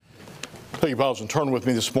Take your Bibles and turn with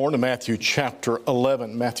me this morning to Matthew chapter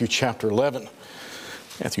 11. Matthew chapter 11.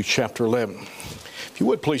 Matthew chapter 11. If you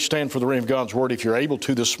would, please stand for the reading of God's Word if you're able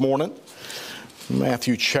to this morning.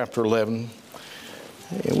 Matthew chapter 11.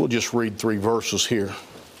 And we'll just read 3 verses here.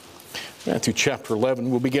 Matthew chapter 11.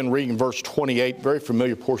 We'll begin reading verse 28. Very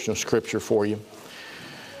familiar portion of Scripture for you.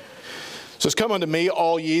 It says, "Come unto me,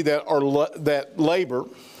 all ye that labor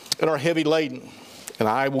and are heavy laden, and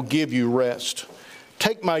I will give you rest.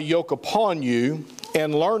 Take my yoke upon you,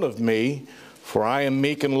 and learn of me, for I am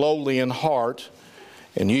meek and lowly in heart,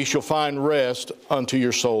 and ye shall find rest unto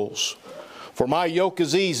your souls. For my yoke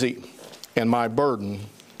is easy, and my burden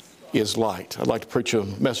is light." I'd like to preach a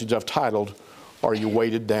message I've titled, "Are You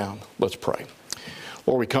Weighted Down?" Let's pray.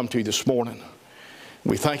 Lord, we come to you this morning.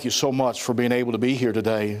 We thank you so much for being able to be here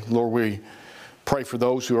today. Lord, we pray for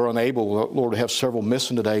those who are unable. Lord, we have several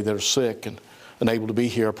missing today that are sick and unable to be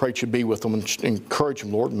here. I pray that you be with them and encourage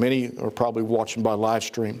them, Lord. Many are probably watching by live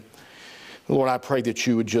stream. Lord, I pray that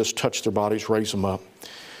you would just touch their bodies, raise them up.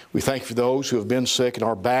 We thank you for those who have been sick and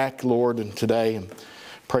are back, Lord, and today, and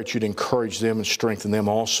pray that you'd encourage them and strengthen them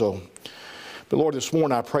also. But Lord, this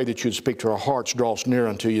morning I pray that you'd speak to our hearts, draw us near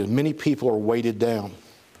unto you. Many people are weighted down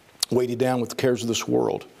with the cares of this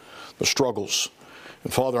world, the struggles.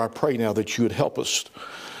 And Father, I pray now that you would help us,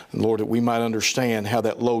 and Lord, that we might understand how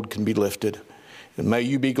that load can be lifted. And may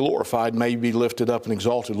you be glorified, may you be lifted up and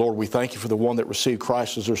exalted. Lord, we thank you for the one that received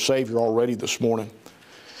Christ as their Savior already this morning.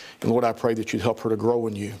 And Lord, I pray that you'd help her to grow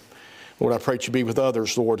in you. Lord, I pray that you be with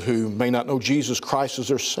others, Lord, who may not know Jesus Christ as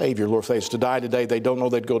their Savior. Lord, if they was to die today, they don't know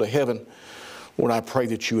they'd go to heaven. Lord, I pray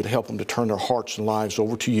that you would help them to turn their hearts and lives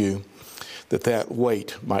over to you, that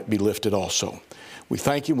weight might be lifted also. We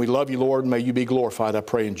thank you and we love you, Lord. May you be glorified, I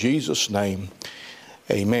pray in Jesus' name.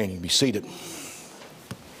 Amen. You can be seated.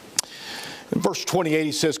 In verse 28,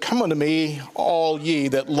 he says, "Come unto me, all ye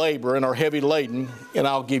that labor and are heavy laden, and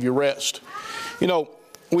I'll give you rest." You know,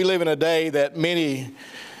 we live in a day that many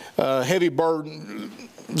heavy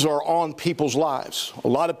burdens are on people's lives. A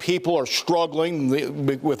lot of people are struggling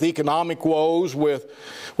with economic woes, with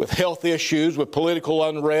health issues, with political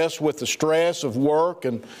unrest, with the stress of work,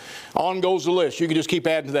 and on goes the list. You can just keep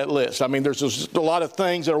adding to that list. I mean, there's just a lot of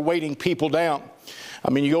things that are weighting people down. I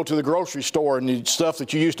mean, you go to the grocery store and the stuff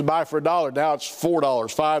that you used to buy for $1, now it's $4,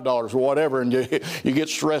 $5 or whatever, and you get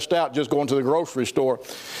stressed out just going to the grocery store.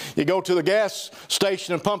 You go to the gas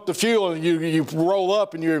station and pump the fuel, and you roll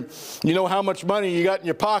up and you know how much money you got in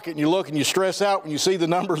your pocket, and you look and you stress out when you see the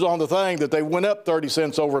numbers on the thing that they went up 30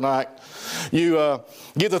 cents overnight. You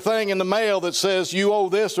get the thing in the mail that says you owe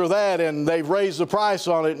this or that, and they've raised the price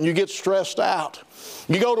on it, and you get stressed out.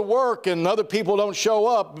 You go to work and other people don't show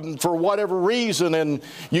up for whatever reason, and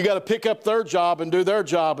you got to pick up their job and do their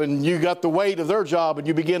job, and you got the weight of their job, and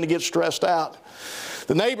you begin to get stressed out.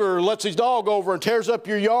 The neighbor lets his dog over and tears up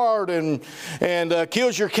your yard and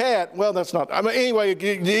kills your cat. Well, that's not, I mean, anyway,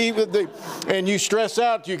 and you stress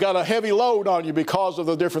out. You got a heavy load on you because of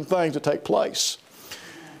the different things that take place.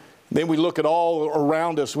 Then we look at all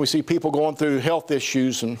around us and we see people going through health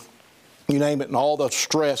issues and you name it, and all the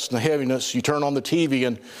stress and the heaviness. You turn on the TV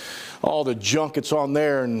and all the junk that's on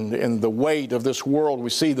there and the weight of this world. We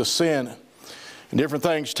see the sin and different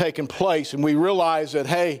things taking place, and we realize that,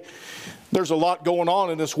 hey, there's a lot going on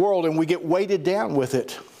in this world, and we get weighted down with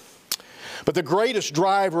it. But the greatest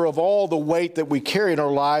driver of all the weight that we carry in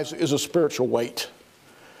our lives is a spiritual weight.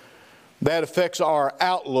 That affects our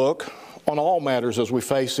outlook on all matters as we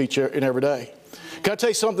face each and every day. Can I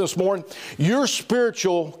tell you something this morning? Your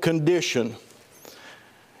spiritual condition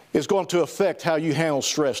is going to affect how you handle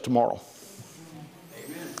stress tomorrow.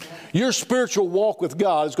 Amen. Your spiritual walk with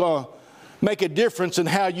God is going to make a difference in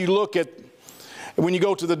how you look at when you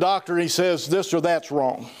go to the doctor and he says this or that's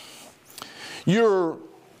wrong. Your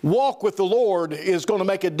walk with the Lord is going to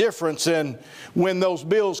make a difference in when those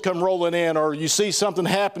bills come rolling in, or you see something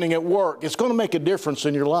happening at work. It's going to make a difference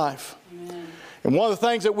in your life. And one of the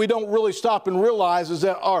things that we don't really stop and realize is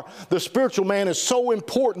that the spiritual man is so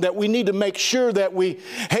important that we need to make sure that we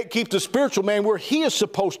keep the spiritual man where he is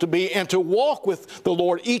supposed to be and to walk with the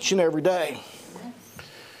Lord each and every day.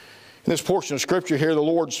 In this portion of Scripture here, the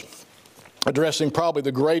Lord's addressing probably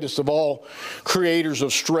the greatest of all creators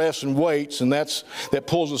of stress and weights, and that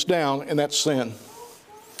pulls us down, and that's sin.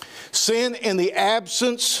 Sin in the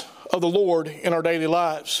absence of the Lord in our daily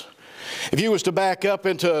lives. If you was to back up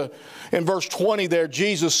in verse 20 there,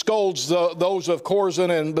 Jesus scolds those of Chorazin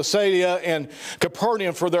and Bethsaida and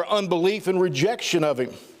Capernaum for their unbelief and rejection of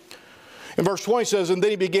Him. In verse 20 says, and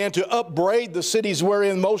then he began to upbraid the cities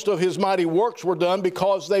wherein most of his mighty works were done,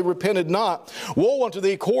 because they repented not. Woe unto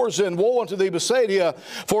thee, Chorazin! Woe unto thee, Bethsaida!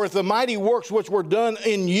 For if the mighty works which were done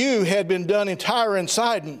in you had been done in Tyre and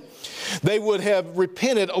Sidon, they would have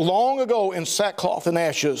repented long ago in sackcloth and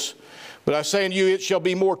ashes. But I say unto you, it shall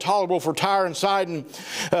be more tolerable for Tyre and Sidon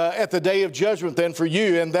at the day of judgment than for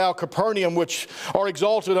you. And thou, Capernaum, which are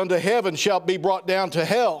exalted unto heaven, shalt be brought down to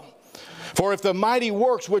hell. For if the mighty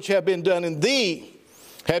works which have been done in thee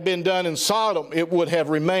had been done in Sodom, it would have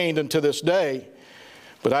remained unto this day.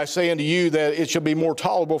 But I say unto you that it shall be more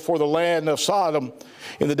tolerable for the land of Sodom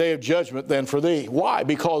in the day of judgment than for thee. Why?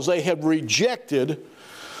 Because they had rejected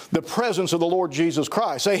the presence of the Lord Jesus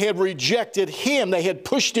Christ. They had rejected Him. They had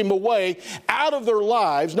pushed Him away out of their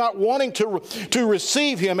lives, not wanting to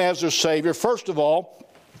receive Him as their Savior, first of all.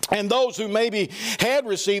 And those who maybe had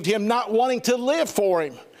received Him, not wanting to live for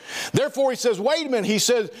Him. Therefore, he says, wait a minute. He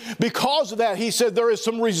says, because of that, he said, there is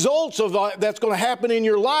some results of that's going to happen in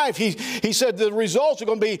your life. He said the results are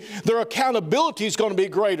going to be, their accountability is going to be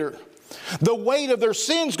greater. The weight of their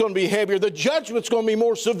sin is going to be heavier. The judgment is going to be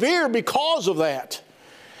more severe because of that.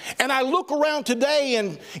 And I look around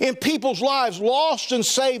today in people's lives, lost and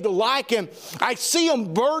saved alike, and I see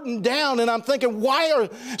them burdened down, and I'm thinking,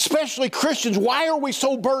 especially Christians, why are we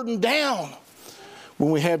so burdened down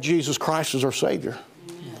when we have Jesus Christ as our Savior?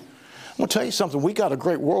 I'm going to tell you something. We got a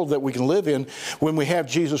great world that we can live in when we have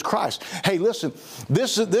Jesus Christ. Hey, listen,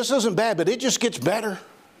 this isn't bad, but it just gets better.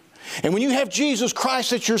 And when you have Jesus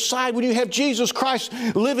Christ at your side, when you have Jesus Christ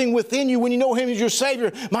living within you, when you know Him as your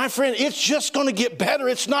Savior, my friend, it's just going to get better.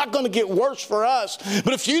 It's not going to get worse for us.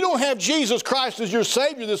 But if you don't have Jesus Christ as your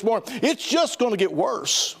Savior this morning, it's just going to get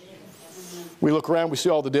worse. We look around, we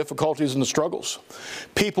see all the difficulties and the struggles.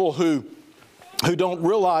 People who don't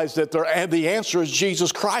realize that the answer is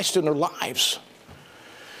Jesus Christ in their lives.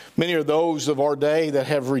 Many are those of our day that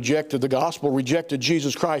have rejected the gospel, rejected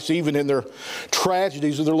Jesus Christ, even in their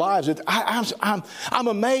tragedies of their lives. I'm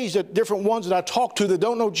amazed at different ones that I talk to that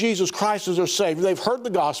don't know Jesus Christ as their Savior. They've heard the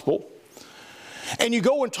gospel. And you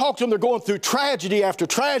go and talk to them, they're going through tragedy after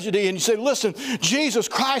tragedy, and you say, listen, Jesus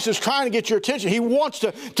Christ is trying to get your attention. He wants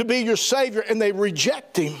to be your Savior, and they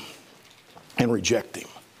reject Him and reject Him.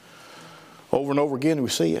 Over and over again we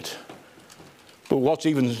see it. But what's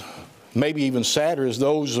maybe even sadder is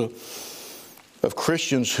those of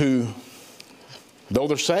Christians who, though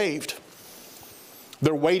they're saved,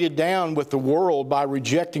 they're weighted down with the world by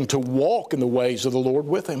rejecting to walk in the ways of the Lord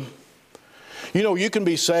with Him. You know, you can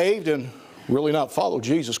be saved and really not follow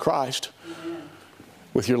Jesus Christ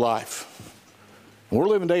with your life. And we're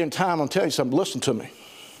living day and time, I'll tell you something, listen to me.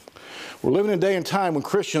 We're living in a day and time when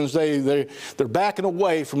Christians, they're backing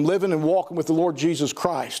away from living and walking with the Lord Jesus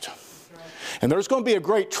Christ. And there's going to be a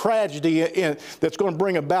great tragedy that's going to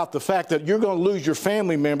bring about the fact that you're going to lose your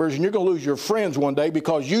family members and you're going to lose your friends one day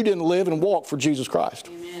because you didn't live and walk for Jesus Christ.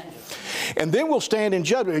 Amen. And then we'll stand in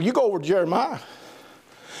judgment. You go over to Jeremiah,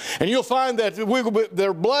 and you'll find that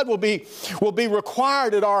their blood will be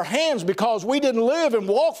required at our hands because we didn't live and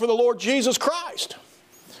walk for the Lord Jesus Christ.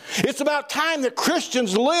 It's about time that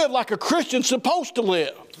Christians live like a Christian's supposed to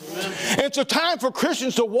live. Amen. It's a time for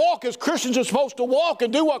Christians to walk as Christians are supposed to walk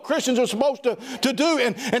and do what Christians are supposed to do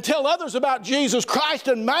and tell others about Jesus Christ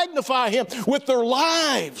and magnify Him with their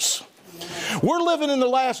lives. Amen. We're living in the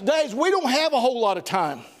last days. We don't have a whole lot of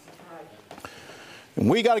time. And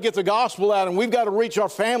we got to get the gospel out, and we've got to reach our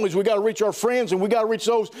families, we've got to reach our friends, and we've got to reach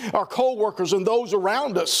our co-workers and those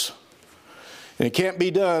around us. And it can't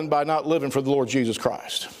be done by not living for the Lord Jesus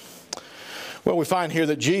Christ. Well, we find here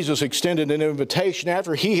that Jesus extended an invitation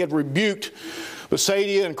after He had rebuked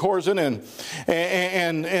Bethsaida and Chorazin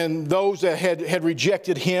and those that had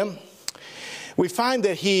rejected Him. We find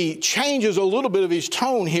that He changes a little bit of His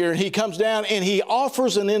tone here, and He comes down and He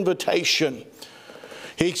offers an invitation.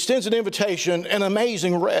 He extends an invitation, an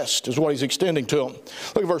amazing rest is what He's extending to them.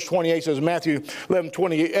 Look at verse 28, it says, Matthew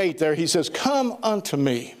 11:28 there, He says, come unto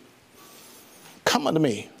me. Come unto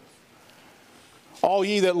me, all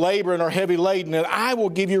ye that labor and are heavy laden, and I will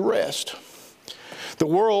give you rest. The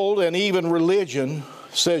world and even religion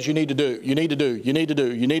says you need to do, you need to do, you need to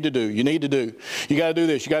do, you need to do, you need to do. You got to do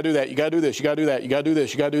this, you got to do that, you got to do this, you got to do that, you got to do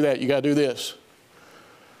this, you got to do that, you got to do this.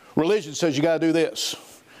 Religion says you got to do this.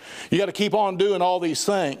 You got to keep on doing all these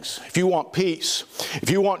things. If you want peace, if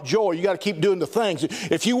you want joy, you got to keep doing the things.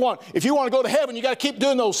 If you want to go to heaven, you got to keep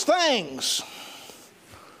doing those things.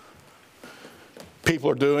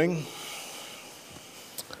 People are doing,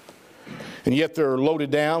 and yet they're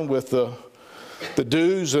loaded down with the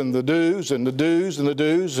do's and the do's and the do's and the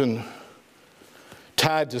do's, and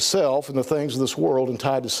tied to self and the things of this world and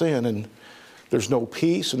tied to sin, and There's no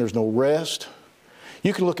peace and there's no rest.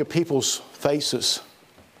 You can look at people's faces.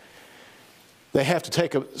 They have to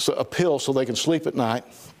take a pill so they can sleep at night.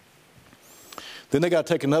 Then they got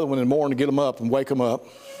to take another one in the morning to get them up and wake them up,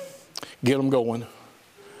 get them going.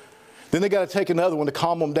 Then they got to take another one to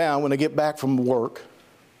calm them down when they get back from work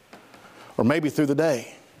or maybe through the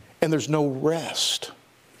day. And there's no rest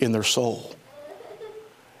in their soul.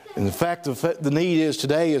 And in fact, the need is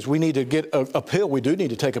today is we need to get a pill. We do need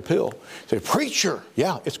to take a pill. Say, preacher,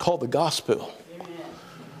 yeah, it's called the gospel.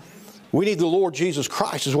 We need the Lord Jesus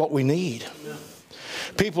Christ is what we need.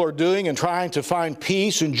 People are doing and trying to find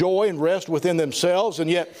peace and joy and rest within themselves, and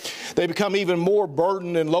yet they become even more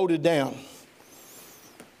burdened and loaded down.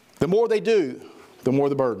 The more they do, the more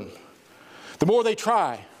the burden. The more they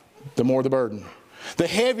try, the more the burden. The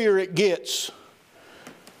heavier it gets,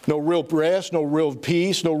 no real rest, no real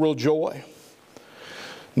peace, no real joy.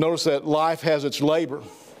 Notice that life has its labor.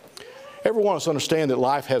 Everyone must understand that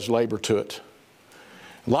life has labor to it.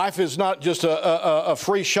 Life is not just a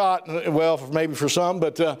free shot, well, maybe for some,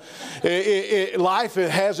 but life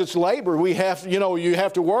has its labor. We have, you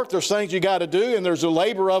have to work. There's things you got to do, and there's the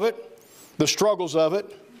labor of it, the struggles of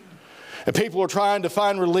it. And people are trying to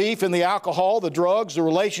find relief in the alcohol, the drugs, the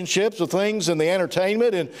relationships, the things, and the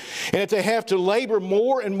entertainment, and they have to labor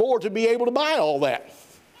more and more to be able to buy all that.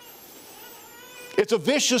 It's a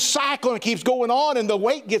vicious cycle and it keeps going on, and the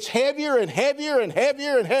weight gets heavier and heavier and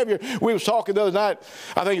heavier and heavier. We was talking the other night,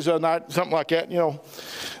 I think it was the other night, something like that,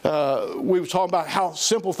 we was talking about how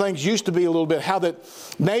simple things used to be a little bit, how that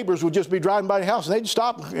neighbors would just be driving by the house and they'd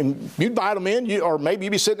stop and you'd invite them in, or maybe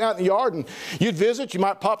you'd be sitting out in the yard and you'd visit. You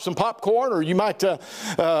might pop some popcorn, or you might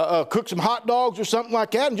cook some hot dogs or something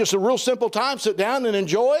like that, and just a real simple time, sit down and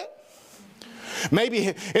enjoy it.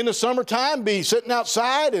 Maybe in the summertime, be sitting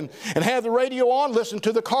outside and have the radio on, listen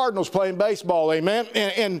to the Cardinals playing baseball, amen?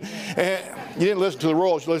 And you didn't listen to the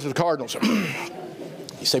Royals, you listened to the Cardinals.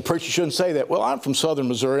 You say, preacher, you shouldn't say that. Well, I'm from Southern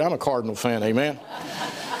Missouri. I'm a Cardinal fan, amen?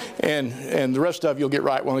 And the rest of you'll get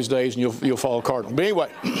right one of these days and you'll follow Cardinal. But anyway,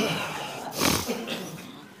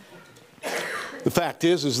 the fact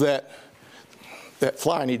is that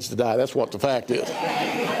fly needs to die. That's what the fact is.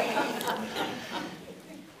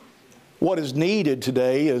 What is needed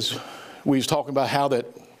today is, we was talking about how that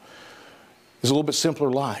is a little bit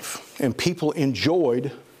simpler life. And people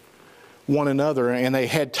enjoyed one another and they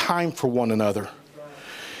had time for one another.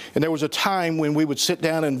 And there was a time when we would sit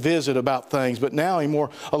down and visit about things. But now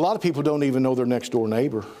anymore, a lot of people don't even know their next door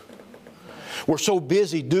neighbor. We're so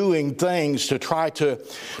busy doing things to try to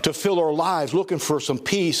fill our lives, looking for some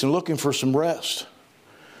peace and looking for some rest.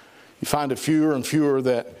 You find it fewer and fewer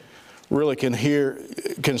that really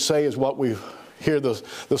can say is what we hear the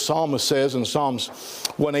psalmist says in Psalms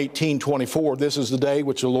 118:24. This is the day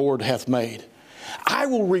which the Lord hath made. I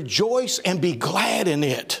will rejoice and be glad in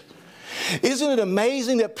it. Isn't it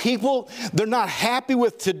amazing that people, they're not happy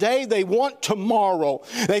with today, they want tomorrow.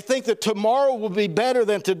 They think that tomorrow will be better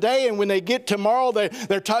than today, and when they get tomorrow, they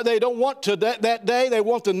don't want that day, they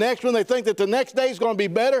want the next one. They think that the next day is going to be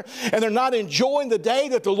better, and they're not enjoying the day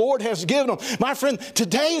that the Lord has given them. My friend,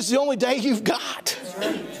 today is the only day you've got. That's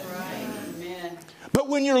right. But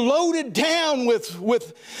when you're loaded down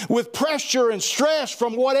with pressure and stress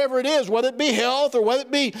from whatever it is, whether it be health or whether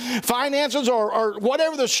it be finances or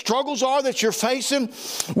whatever the struggles are that you're facing,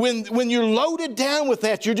 when you're loaded down with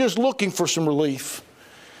that, you're just looking for some relief.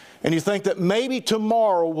 And you think that maybe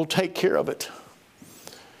tomorrow will take care of it.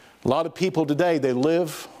 A lot of people today, they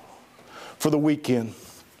live for the weekend,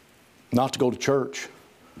 not to go to church,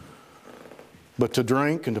 but to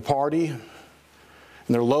drink and to party. And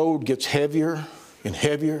their load gets heavier and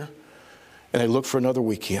heavier, and they look for another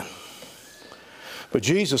weekend. But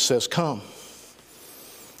Jesus says, come.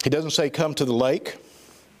 He doesn't say come to the lake.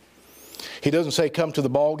 He doesn't say come to the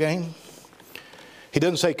ball game. He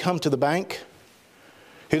doesn't say come to the bank.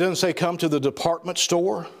 He doesn't say come to the department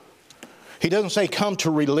store. He doesn't say come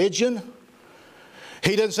to religion.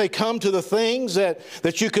 He doesn't say come to the things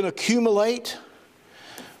that you can accumulate.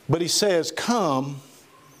 But he says, come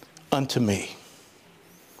unto me.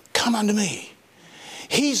 Come unto me.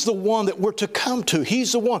 He's the one that we're to come to.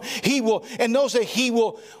 He's the one. He will, and knows that He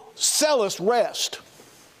will sell us rest.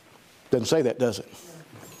 Doesn't say that, does it?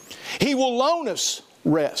 He will loan us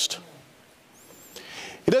rest.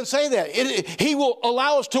 It doesn't say that. He will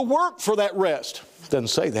allow us to work for that rest. Doesn't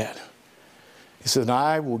say that. He says,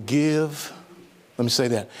 I will give. Let me say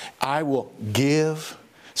that. I will give.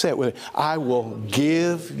 Say it with me. I will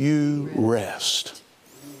give you rest.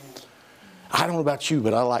 I don't know about you,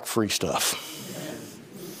 but I like free stuff.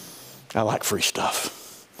 I like free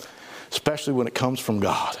stuff, especially when it comes from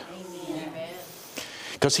God.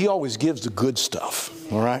 Because He always gives the good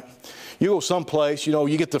stuff, all right? You go someplace, you know,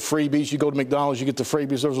 you get the freebies. You go to McDonald's, you get the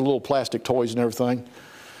freebies. There's a little plastic toys and everything.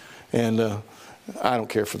 And I don't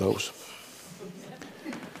care for those.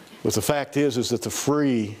 But the fact is that the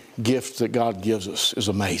free gift that God gives us is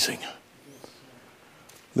amazing.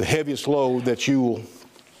 The heaviest load that you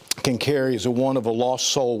can carry is the one of a lost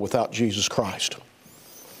soul without Jesus Christ.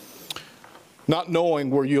 Not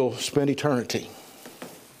knowing where you'll spend eternity.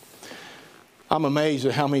 I'm amazed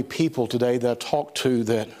at how many people today that I talk to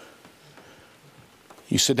that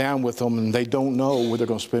you sit down with them and they don't know where they're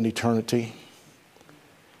going to spend eternity.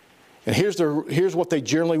 And here's what they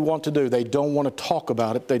generally want to do. They don't want to talk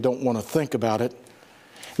about it. They don't want to think about it.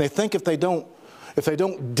 And they think if they don't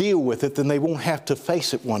deal with it, then they won't have to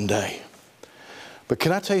face it one day. But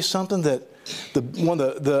can I tell you something? That one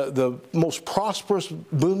of the most prosperous,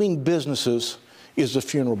 booming businesses is the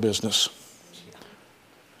funeral business.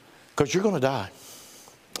 Because you're going to die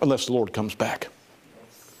unless the Lord comes back.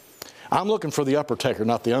 I'm looking for the upper taker,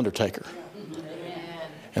 not the undertaker.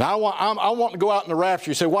 And I want to go out in the rapture.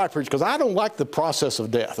 You say, why, preach? Because I don't like the process of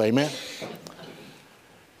death. Amen?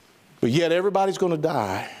 But yet everybody's going to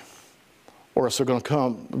die, or else they're going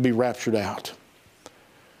to be raptured out.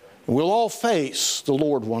 And we'll all face the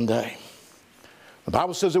Lord one day. The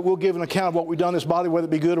Bible says that we'll give an account of what we've done in this body, whether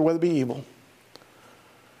it be good or whether it be evil.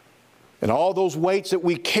 And all those weights that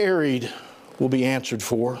we carried will be answered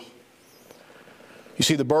for. You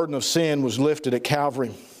see, the burden of sin was lifted at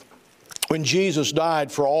Calvary when Jesus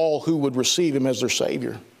died for all who would receive Him as their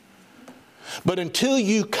Savior. But until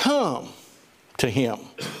you come to Him,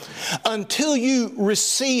 until you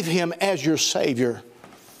receive Him as your Savior,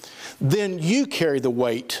 then you carry the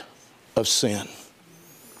weight of sin.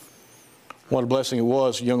 What a blessing it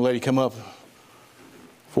was. A young lady come up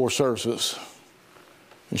 4 services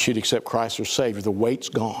and she'd accept Christ as Savior. The weight's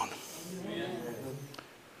gone. Amen.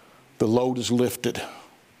 The load is lifted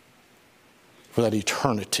for that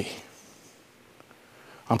eternity.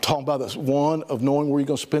 I'm talking about this one of knowing where you're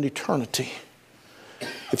going to spend eternity.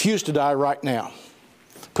 If you used to die right now,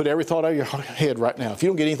 put every thought out of your head right now. If you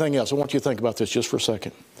don't get anything else, I want you to think about this just for a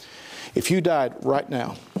second. If you died right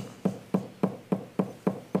now,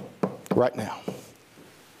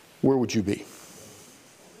 where would you be?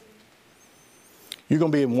 You're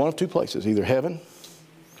going to be in one of 2 places, either heaven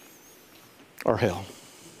or hell.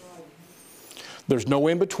 There's no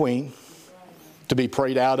in between to be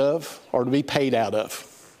prayed out of or to be paid out of.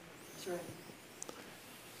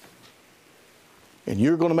 And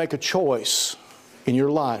you're going to make a choice in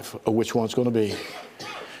your life of which one it's going to be.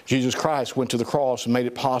 Jesus Christ went to the cross and made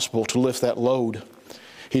it possible to lift that load.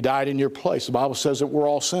 He died in your place. The Bible says that we're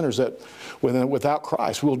all sinners, that without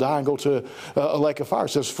Christ we'll die and go to a lake of fire. It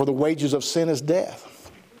says, for the wages of sin is death.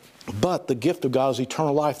 But the gift of God is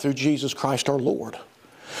eternal life through Jesus Christ our Lord.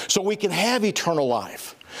 So we can have eternal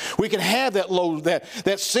life. We can have that load,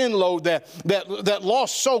 that sin load, that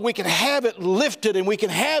lost soul. We can have it lifted and we can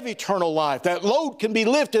have eternal life. That load can be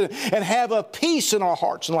lifted and have a peace in our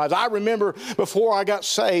hearts and lives. I remember before I got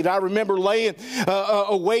saved, I remember laying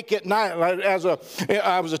awake at night.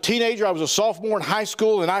 I was a teenager. I was a sophomore in high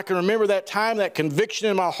school, and I can remember that time, that conviction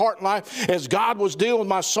in my heart and life as God was dealing with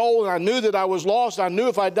my soul, and I knew that I was lost. I knew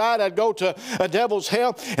if I died, I'd go to a devil's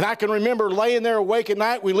hell. And I can remember laying there awake at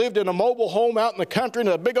night. We lived in a mobile home out in the country, in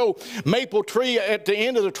a big old maple tree at the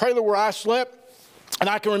end of the trailer where I slept. And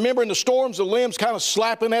I can remember in the storms, the limbs kind of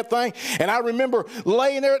slapping that thing. And I remember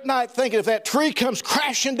laying there at night thinking, if that tree comes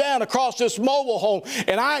crashing down across this mobile home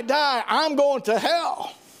and I die, I'm going to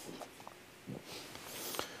hell.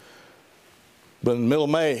 But in the middle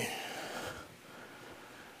of May,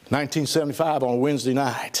 1975, on a Wednesday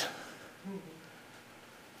night,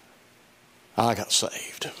 I got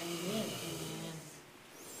saved.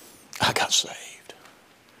 I got saved.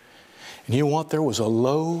 And you know what? There was a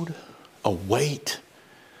load, a weight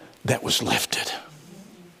that was lifted.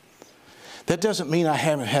 That doesn't mean I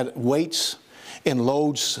haven't had weights and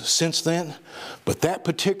loads since then, but that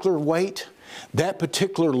particular weight, that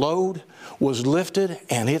particular load was lifted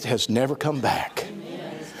and it has never come back.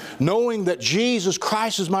 Amen. Knowing that Jesus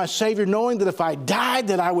Christ is my Savior, knowing that if I died,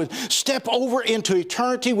 that I would step over into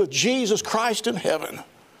eternity with Jesus Christ in heaven.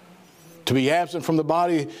 To be absent from the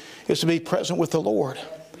body is to be present with the Lord.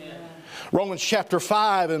 Romans chapter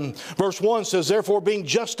 5 and verse 1 says, therefore being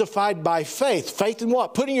justified by faith. Faith in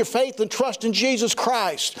what? Putting your faith and trust in Jesus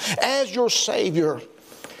Christ as your Savior.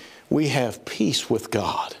 We have peace with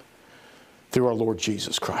God through our Lord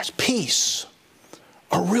Jesus Christ. Peace.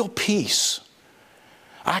 A real peace.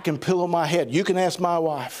 I can pillow my head. You can ask my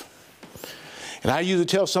wife. And I usually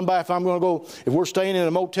tell somebody if we're staying in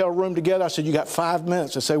a motel room together, I said, you got 5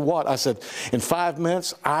 minutes. They say, what? I said, in 5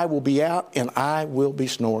 minutes, I will be out and I will be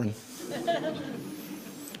snoring.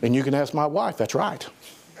 And you can ask my wife, that's right.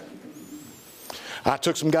 I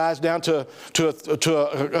took some guys down to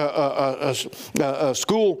a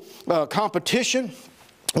school competition.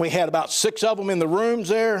 We had about 6 of them in the rooms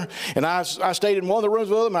there. And I stayed in one of the rooms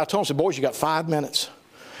with them. And I told them, I said, boys, you got 5 minutes.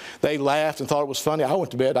 They laughed and thought it was funny. I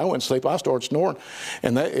went to bed. I went to sleep. I started snoring.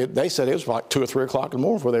 And they said it was like 2 or 3 o'clock in the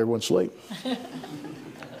morning before they went to sleep.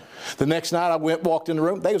 The next night I walked in the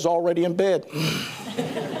room. They was already in bed.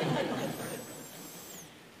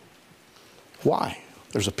 Why?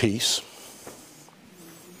 There's a peace.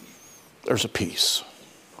 There's a peace.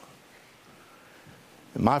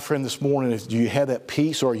 And my friend, this morning, do you have that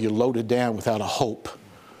peace, or are you loaded down without a hope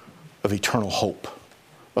of eternal hope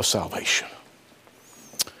of salvation?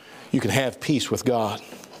 You can have peace with God,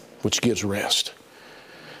 which gives rest.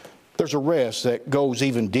 There's a rest that goes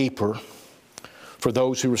even deeper for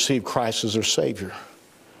those who receive Christ as their Savior.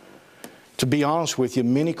 To be honest with you,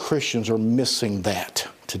 many Christians are missing that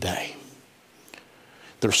today.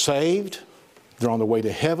 They're saved. They're on their way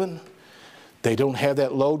to heaven. They don't have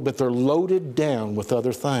that load, but they're loaded down with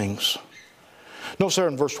other things. Notice there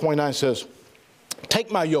in verse 29 it says,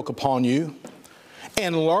 take my yoke upon you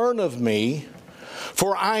and learn of me,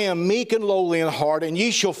 for I am meek and lowly in heart, and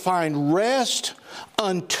ye shall find rest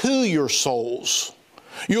unto your souls.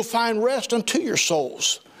 You'll find rest unto your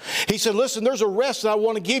souls. He said, listen, there's a rest that I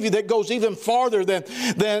want to give you that goes even farther than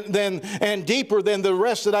and deeper than the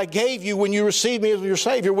rest that I gave you when you received me as your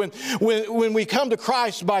Savior. When we come to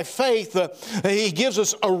Christ by faith, He gives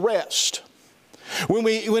us a rest. When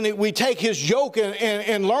we take His yoke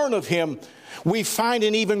and learn of Him, we find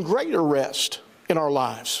an even greater rest in our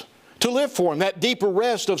lives. To live for Him, that deeper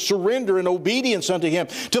rest of surrender and obedience unto Him,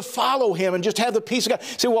 to follow Him and just have the peace of God.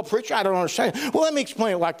 Say, well, preacher, I don't understand. Well, let me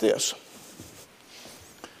explain it like this.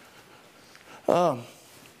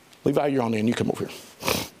 Levi, you're on the end. You come over here.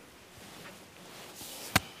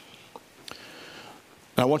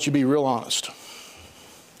 Now, I want you to be real honest.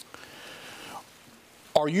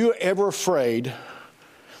 Are you ever afraid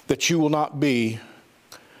that you will not be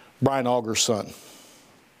Brian Auger's son?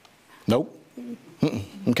 Nope.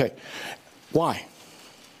 Okay. Why?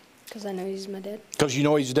 Because I know he's my dad. Because you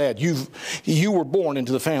know he's dad. You were born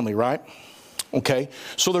into the family, right? Okay.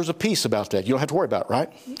 So there's a peace about that. You don't have to worry about it, right?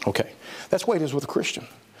 Okay. That's the way it is with a Christian.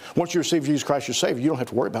 Once you receive Jesus Christ your Savior, you don't have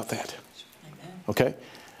to worry about that. Okay?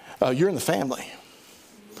 You're in the family.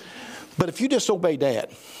 But if you disobey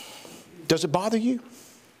Dad, does it bother you?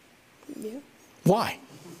 Yeah. Why?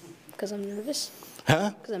 Because I'm nervous.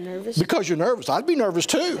 Huh? Because I'm nervous. Because you're nervous. I'd be nervous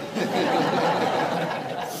too.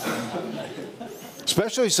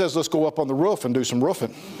 Especially he says, let's go up on the roof and do some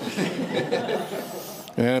roofing.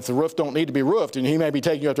 And if the roof don't need to be roofed, and he may be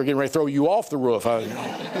taking you up there getting ready to throw you off the roof.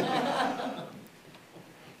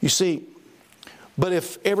 You see, but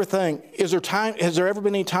if everything, has there ever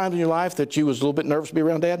been any times in your life that you was a little bit nervous to be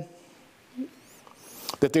around Dad?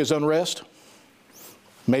 That there's unrest?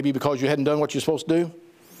 Maybe because you hadn't done what you're supposed to do?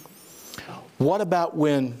 What about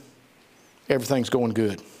when everything's going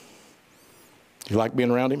good? You like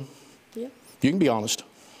being around him? Yeah. You can be honest.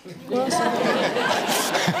 Well,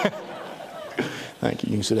 Thank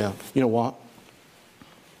you. You can sit down. You know what?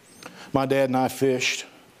 My dad and I fished.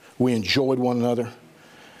 We enjoyed one another.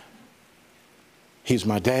 He's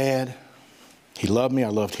my dad. He loved me. I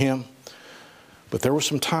loved him. But there were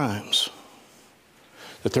some times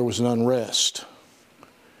that there was an unrest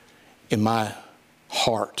in my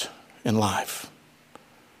heart and life.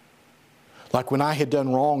 Like when I had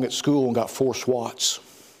done wrong at school and got 4 swats.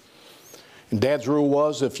 And Dad's rule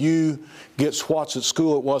was if you get swats at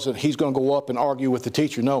school, it wasn't he's going to go up and argue with the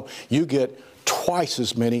teacher. No, you get twice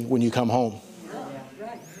as many when you come home.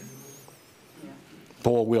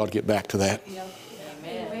 Boy, we ought to get back to that.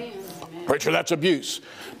 Preacher, that's abuse.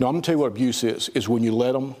 No, I'm going to tell you what abuse is when you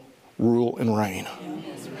let them rule and reign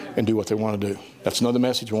and do what they want to do. That's another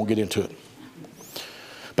message. We won't get into it.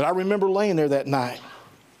 But I remember laying there that night,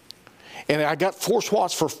 and I got 4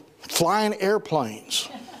 swats for flying airplanes,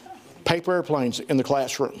 paper airplanes in the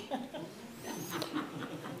classroom.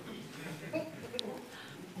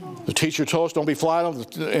 The teacher told us don't be flying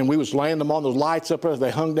them, and we was laying them on those lights up there.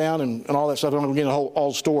 They hung down and all that stuff. I don't get the all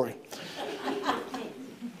the story.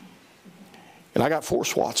 And I got 4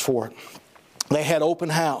 swats for it. They had open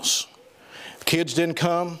house. Kids didn't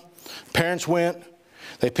come. Parents went.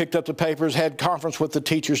 They picked up the papers, had conference with the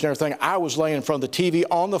teachers and everything. I was laying in front of the TV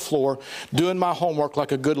on the floor doing my homework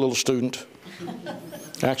like a good little student.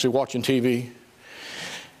 Actually watching TV.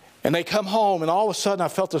 And they come home, and all of a sudden I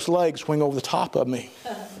felt this leg swing over the top of me.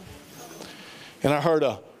 And I heard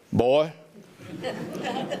a, boy.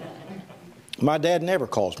 My dad never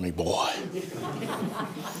calls me boy.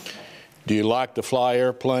 Do you like to fly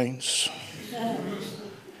airplanes?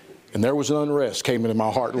 And there was an unrest came into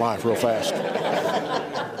my heart and life real fast.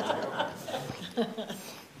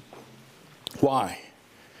 Why?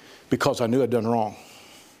 Because I knew I'd done wrong.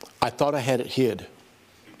 I thought I had it hid.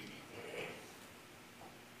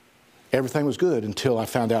 Everything was good until I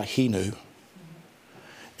found out he knew.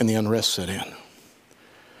 And the unrest set in.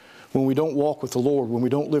 When we don't walk with the Lord, when we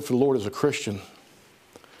don't live for the Lord as a Christian,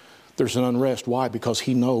 there's an unrest. Why? Because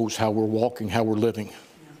he knows how we're walking, how we're living.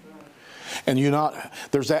 And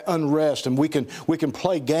there's that unrest, and we can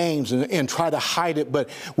play games and try to hide it, but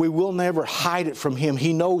we will never hide it from him.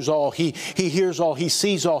 He knows all. He hears all. He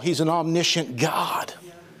sees all. He's an omniscient God.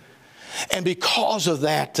 And because of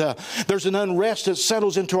that, there's an unrest that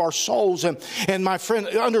settles into our souls. And my friend,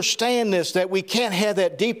 understand this, that we can't have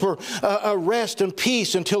that deeper rest and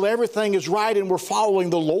peace until everything is right and we're following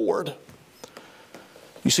the Lord.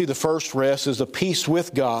 You see, the first rest is the peace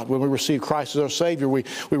with God. When we receive Christ as our Savior, we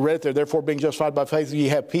read it there. Therefore, being justified by faith, ye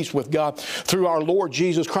have peace with God through our Lord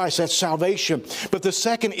Jesus Christ. That's salvation. But the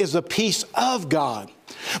second is the peace of God.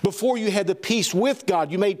 Before you had the peace with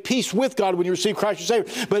God. You made peace with God when you received Christ as your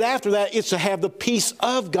Savior. But after that, it's to have the peace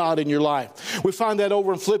of God in your life. We find that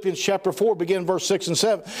over in Philippians chapter 4, begin verse 6 and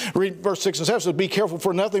 7. Read verse 6 and 7. Says, be careful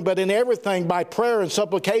for nothing, but in everything by prayer and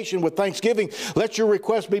supplication with thanksgiving, let your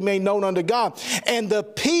requests be made known unto God. And the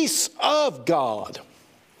peace of God,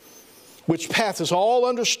 which passeth all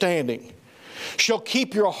understanding, shall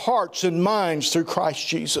keep your hearts and minds through Christ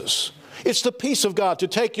Jesus. It's the peace of God. To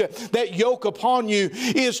take that yoke upon you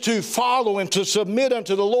is to follow and to submit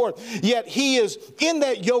unto the Lord. Yet he is in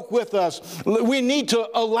that yoke with us. We need to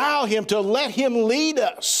allow him, to let him lead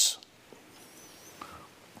us.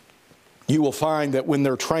 You will find that when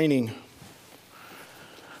they're training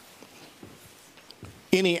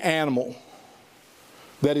any animal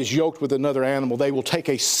that is yoked with another animal, they will take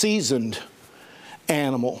a seasoned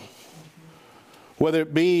animal, whether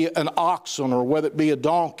it be an oxen or whether it be a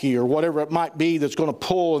donkey or whatever it might be that's going to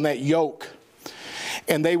pull in that yoke.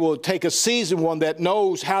 And they will take a seasoned one that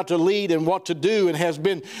knows how to lead and what to do and has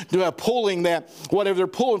been pulling that, whatever they're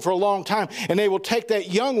pulling for a long time. And they will take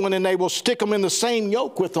that young one and they will stick them in the same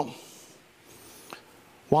yoke with them.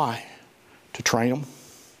 Why? To train them,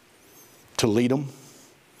 to lead them,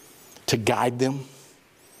 to guide them.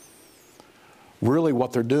 Really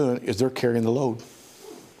what they're doing is they're carrying the load.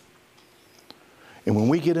 And when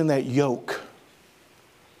we get in that yoke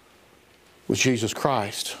with Jesus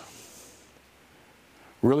Christ,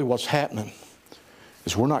 really what's happening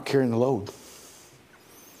is we're not carrying the load.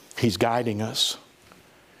 He's guiding us.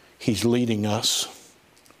 He's leading us.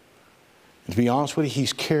 And to be honest with you,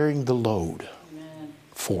 he's carrying the load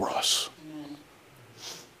for us. Amen.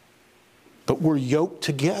 But we're yoked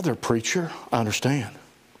together, preacher. I understand.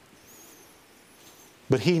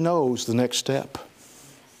 But he knows the next step.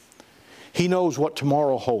 He knows what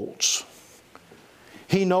tomorrow holds.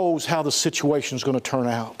 He knows how the situation is going to turn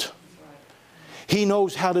out. He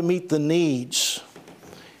knows how to meet the needs.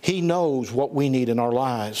 He knows what we need in our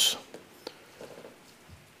lives.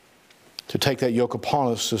 To take that yoke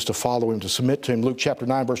upon us is to follow him, to submit to him. Luke chapter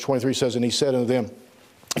 9 verse 23 says, and he said unto them,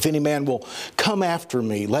 if any man will come after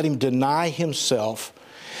me, let him deny himself,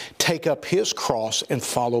 take up his cross, and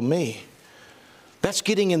follow me. That's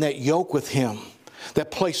getting in that yoke with him.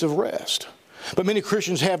 That place of rest. But many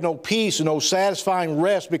Christians have no peace and no satisfying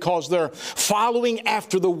rest because they're following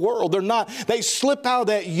after the world. They slip out of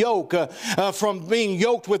that yoke from being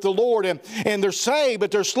yoked with the Lord, and they're saved,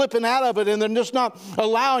 but they're slipping out of it, and they're just not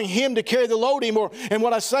allowing him to carry the load anymore. And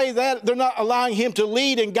when I say that, they're not allowing him to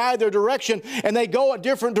lead and guide their direction, and they go a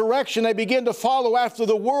different direction. They begin to follow after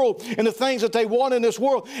the world and the things that they want in this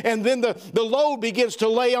world, and then the load begins to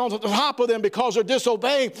lay on top of them because they're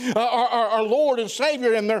disobeying our Lord and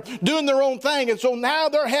Savior, and they're doing their own thing. And so now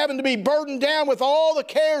they're having to be burdened down with all the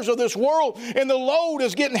cares of this world, and the load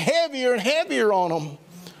is getting heavier and heavier on them.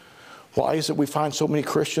 Why is it we find so many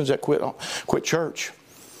Christians that quit church?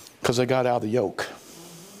 Because they got out of the yoke.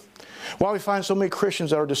 Why we find so many Christians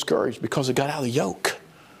that are discouraged? Because they got out of the yoke.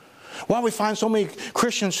 Why we find so many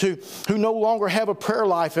Christians who no longer have a prayer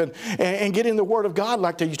life and get in the Word of God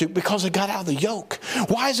like they used to? Because they got out of the yoke.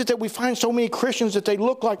 Why is it that we find so many Christians that they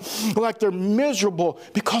look like they're miserable?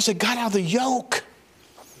 Because they got out of the yoke.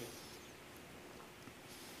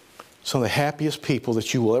 Some of the happiest people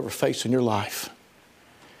that you will ever face in your life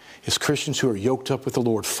is Christians who are yoked up with the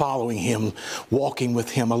Lord, following Him, walking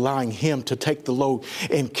with Him, allowing Him to take the load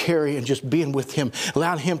and carry, and just being with Him,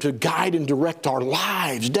 allowing Him to guide and direct our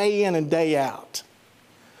lives day in and day out.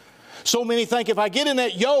 So many think if I get in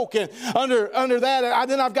that yoke and under that,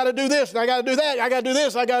 then I've got to do this, and I got to do that, I got to do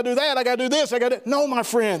this, I got to do that, I got to do this, I got to... No, my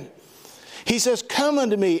friend. He says, come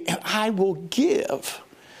unto me, and I will give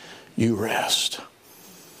you rest.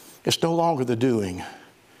 It's no longer the doing,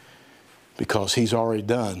 because He's already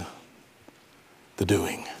done the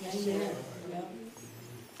doing.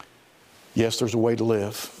 Yes, there's a way to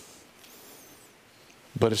live,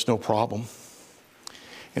 but it's no problem.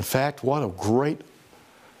 In fact, what a great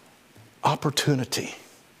opportunity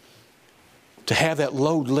to have that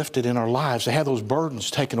load lifted in our lives, to have those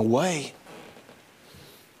burdens taken away.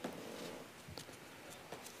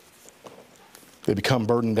 They become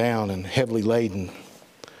burdened down and heavily laden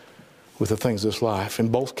with the things of this life. In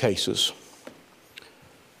both cases,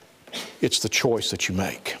 it's the choice that you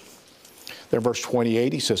make. There in verse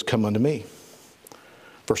 28, He says, come unto me.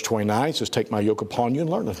 Verse 29, He says, take my yoke upon you and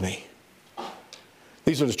learn of me.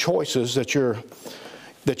 These are the choices that you're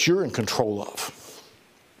in control of.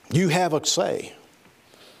 You have a say.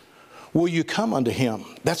 Will you come unto Him?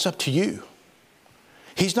 That's up to you.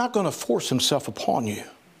 He's not going to force Himself upon you.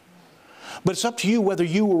 But it's up to you whether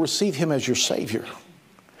you will receive Him as your Savior.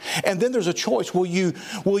 And then there's a choice. Will you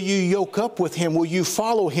yoke up with Him? Will you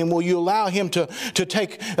follow Him? Will you allow Him to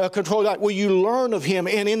take control of that? Will you learn of Him?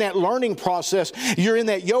 And in that learning process, you're in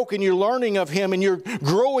that yoke and you're learning of Him and you're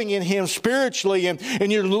growing in Him spiritually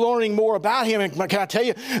and you're learning more about Him. And can I tell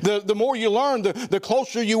you, the more you learn, the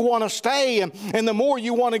closer you want to stay and the more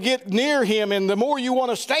you want to get near Him and the more you want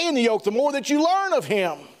to stay in the yoke, the more that you learn of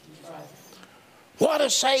Him. What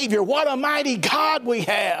a Savior, what a mighty God we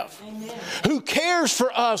have. Amen. Who cares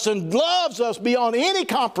for us and loves us beyond any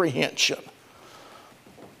comprehension.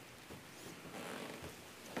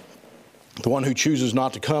 The one who chooses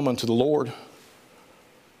not to come unto the Lord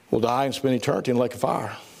will die and spend eternity in the lake of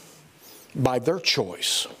fire by their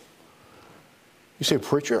choice. You say,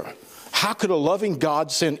 preacher, how could a loving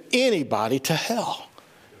God send anybody to hell?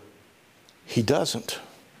 He doesn't.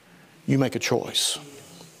 You make a choice.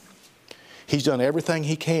 He's done everything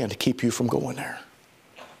He can to keep you from going there.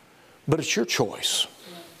 But it's your choice.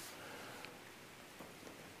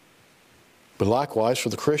 But likewise for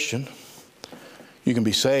the Christian, you can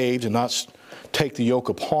be saved and not take the yoke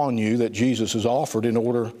upon you that Jesus has offered in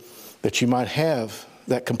order that you might have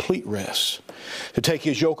that complete rest. To take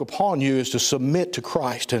His yoke upon you is to submit to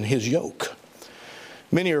Christ and His yoke.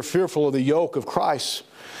 Many are fearful of the yoke of Christ,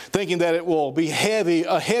 thinking that it will be heavy,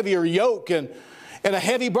 a heavier yoke and a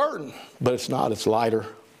heavy burden. But it's not, it's lighter.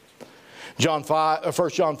 1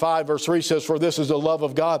 John 5 verse 3 says, for this is the love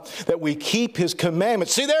of God, that we keep His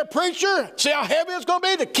commandments. See there, preacher? See how heavy it's going to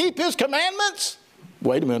be to keep His commandments?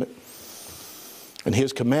 Wait a minute. And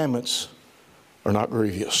His commandments are not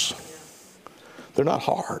grievous. They're not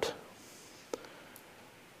hard.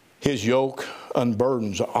 His yoke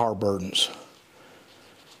unburdens our burdens.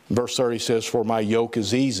 Verse 30 says, for my yoke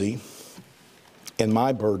is easy and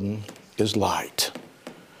my burden is light.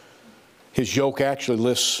 His yoke actually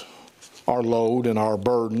lifts our load and our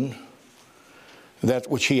burden. That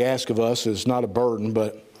which He asks of us is not a burden,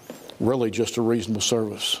 but really just a reasonable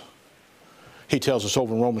service. He tells us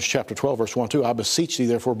over in Romans chapter 12, verse 1 and 2, I beseech thee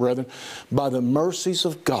therefore, brethren, by the mercies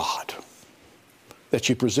of God, that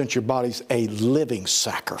you present your bodies a living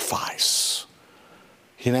sacrifice.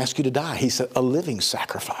 He didn't ask you to die. He said a living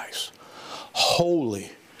sacrifice, holy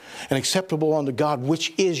and acceptable unto God,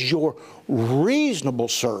 which is your reasonable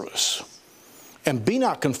service. And be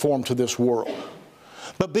not conformed to this world,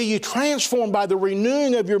 but be ye transformed by the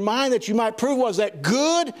renewing of your mind, that you might prove what is that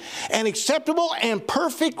good and acceptable and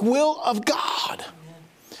perfect will of God.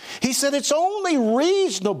 He said it's only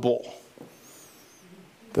reasonable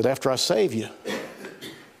that after I save you,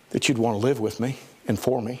 that you'd want to live with me and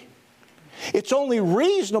for me. It's only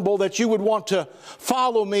reasonable that you would want to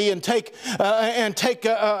follow me and get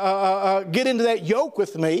into that yoke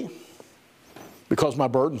with me, because my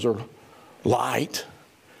burdens are light.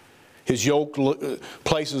 His yoke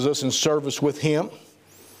places us in service with Him.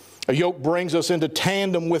 A yoke brings us into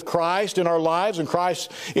tandem with Christ in our lives, and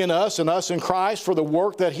Christ in us and us in Christ for the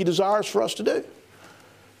work that He desires for us to do.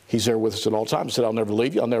 He's there with us at all times. He said, I'll never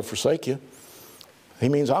leave you, I'll never forsake you. He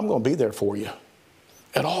means I'm going to be there for you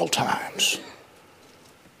at all times.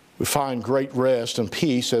 We find great rest and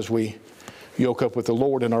peace as we yoke up with the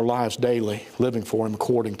Lord in our lives daily, living for Him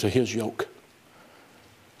according to His yoke.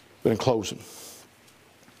 But in closing,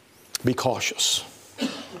 be cautious.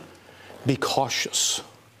 Be cautious.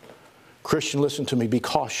 Christian, listen to me. Be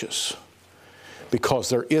cautious. Because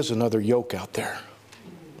there is another yoke out there.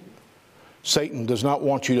 Satan does not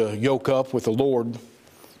want you to yoke up with the Lord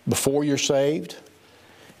before you're saved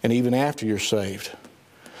and even after you're saved.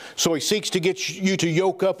 So he seeks to get you to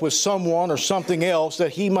yoke up with someone or something else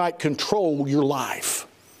that he might control your life.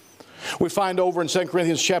 We find over in 2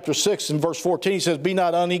 Corinthians chapter 6 and verse 14, he says, "Be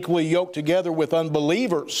not unequally yoked together with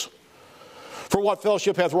unbelievers. For what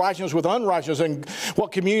fellowship hath righteousness with unrighteousness? And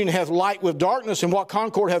what communion hath light with darkness? And what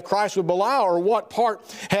concord hath Christ with Belial? Or what part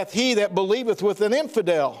hath he that believeth with an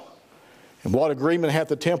infidel? And what agreement hath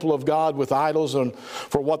the temple of God with idols? And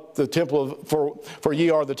for ye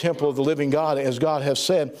are the temple of the living God, as God hath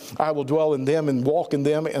said, I will dwell in them and walk in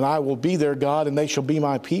them, and I will be their God, and they shall be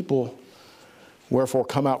my people. Wherefore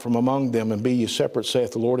come out from among them, and be ye separate,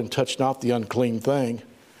 saith the Lord, and touch not the unclean thing,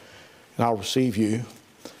 and I'll receive you,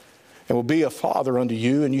 and will be a father unto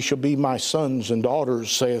you, and you shall be my sons and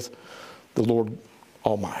daughters, saith the Lord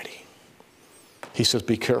Almighty." He says,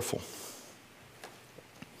 be careful.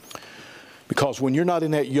 Because when you're not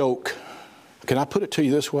in that yoke, can I put it to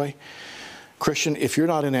you this way? Christian, if you're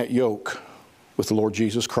not in that yoke with the Lord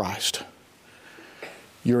Jesus Christ,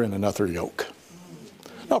 you're in another yoke.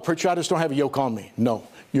 No, preacher, I just don't have a yoke on me. No,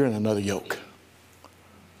 you're in another yoke.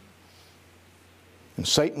 And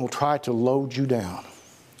Satan will try to load you down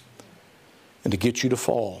and to get you to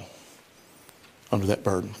fall under that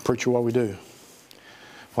burden. Preacher, what we do?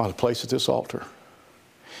 Find a place at this altar.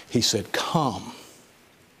 He said, "Come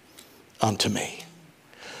unto me."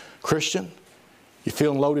 Christian, you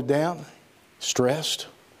feeling loaded down, stressed,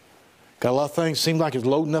 got a lot of things seem like it's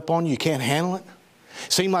loading up on you, you can't handle it,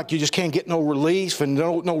 seem like you just can't get no relief and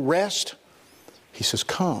no rest. He says,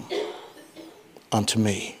 "Come unto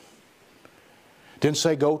me." Didn't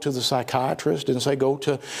say go to the psychiatrist, didn't say go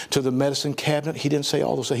to the medicine cabinet. He didn't say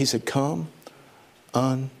all those things. He said, "Come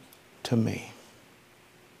unto me,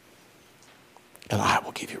 and I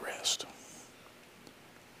will give you rest."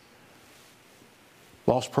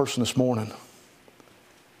 Lost person this morning,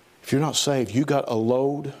 if you're not saved, you got a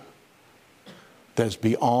load that is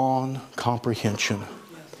beyond comprehension.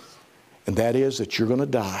 And that is that you're going to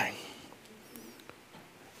die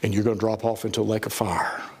and you're going to drop off into a lake of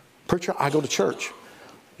fire. Preacher, I go to church.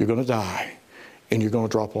 You're going to die and you're going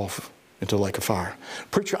to drop off into a lake of fire.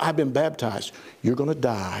 Preacher, I've been baptized. You're going to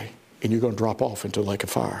die and you're going to drop off into a lake of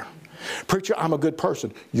fire. Preacher, I'm a good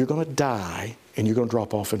person. You're going to die and you're going to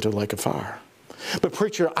drop off into a lake of fire. But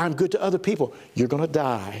preacher, I'm good to other people. You're going to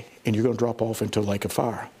die and you're going to drop off into a lake of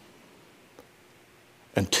fire.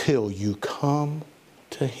 Until you come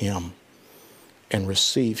to Him and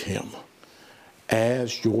receive Him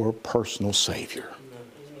as your personal Savior.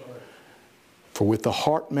 For with the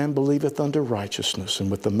heart man believeth unto righteousness, and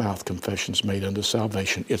with the mouth confession is made unto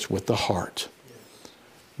salvation. It's with the heart,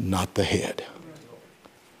 not the head.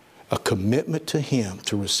 A commitment to Him,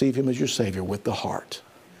 to receive Him as your Savior with the heart.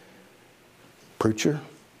 Preacher,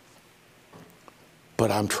 but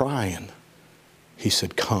I'm trying. He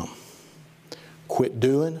said, "Come. Quit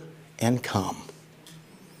doing and come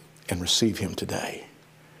and receive Him today."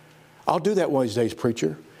 I'll do that one of these days,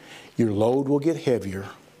 preacher. Your load will get heavier,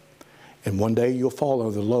 and one day you'll fall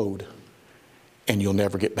under the load and you'll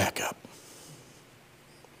never get back up.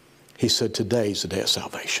 He said, today's the day of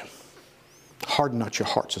salvation. Harden not your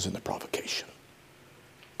hearts as in the provocation.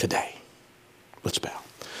 Today. Let's bow.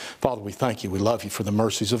 Father, we thank you. We love you for the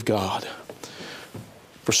mercies of God.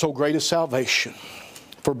 For so great is salvation.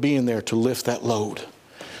 For being there to lift that load.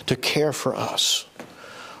 To care for us.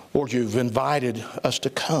 Lord, you've invited us to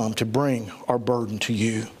come to bring our burden to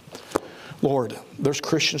you. Lord, there's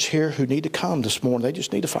Christians here who need to come this morning. They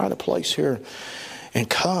just need to find a place here and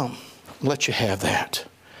come and let you have that.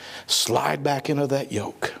 Slide back into that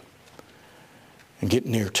yoke and get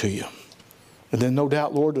near to you. And then no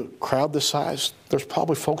doubt, Lord, a crowd this size, there's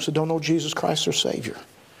probably folks that don't know Jesus Christ their Savior.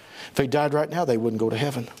 If they died right now, they wouldn't go to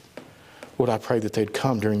heaven. Lord, I pray that they'd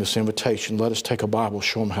come during this invitation. Let us take a Bible,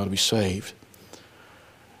 show them how to be saved.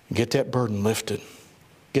 And get that burden lifted.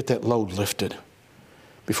 Get that load lifted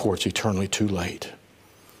before it's eternally too late.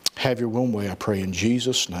 Have your own way, I pray, in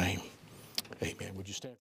Jesus' name. Amen. Would you stand?